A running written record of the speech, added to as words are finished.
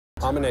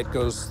Ahmanet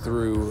goes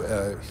through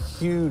a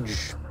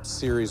huge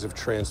series of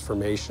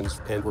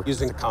transformations, and we're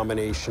using a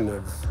combination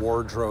of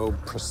wardrobe,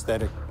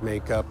 prosthetic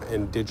makeup,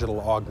 and digital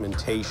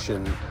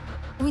augmentation.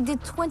 We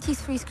did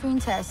 23 screen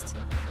tests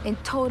in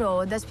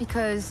total. That's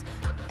because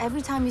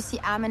every time you see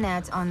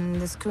Ahmanet on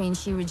the screen,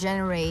 she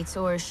regenerates,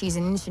 or she's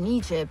in ancient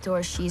Egypt,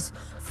 or she's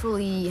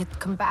fully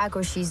come back,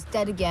 or she's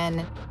dead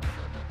again.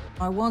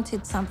 I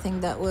wanted something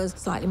that was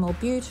slightly more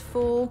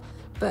beautiful,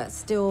 but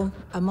still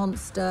a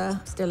monster,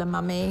 still a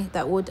mummy,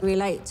 that would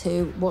relate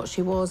to what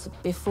she was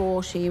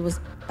before she was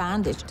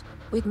bandaged.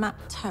 We'd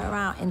mapped her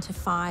out into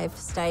 5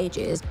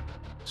 stages.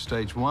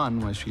 Stage 1,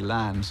 where she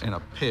lands in a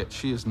pit,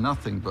 she is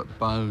nothing but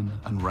bone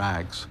and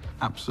rags,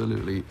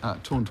 absolutely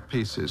torn to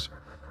pieces.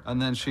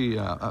 And then she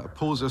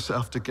pulls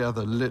herself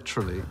together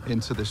literally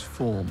into this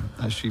form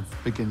as she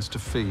begins to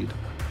feed.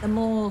 The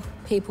more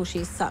people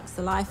she sucks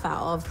the life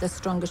out of, the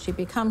stronger she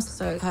becomes,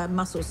 so her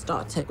muscles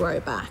start to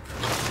grow back.